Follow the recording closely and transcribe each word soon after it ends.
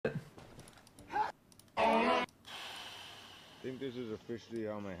think this is officially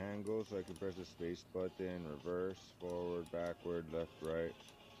how my hand goes, so I can press the space button, reverse, forward, backward, left, right.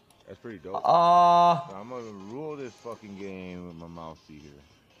 That's pretty dope. So I'm gonna rule this fucking game with my mousey here.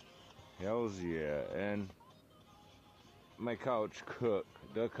 Hells yeah. And my couch cook,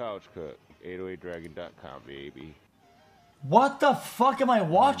 the couch cook, 808dragon.com, baby. What the fuck am I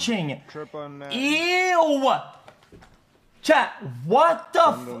watching? Trip on that. Ew! Chat, what the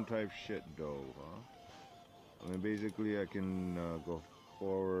Gundam type shit though, huh? I mean, basically I can go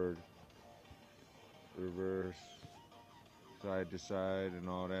forward, reverse, side to side, and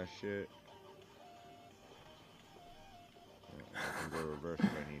all that shit. Yeah, I can go reverse if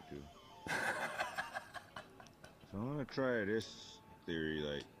I need to. So I'm gonna try this theory,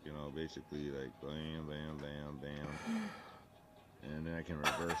 like, you know, basically like bam, bam, bam, bam. And then I can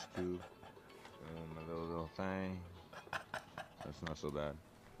reverse too. My little thing. That's not so bad.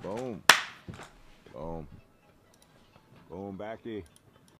 Boom. Boom. Boom, backy.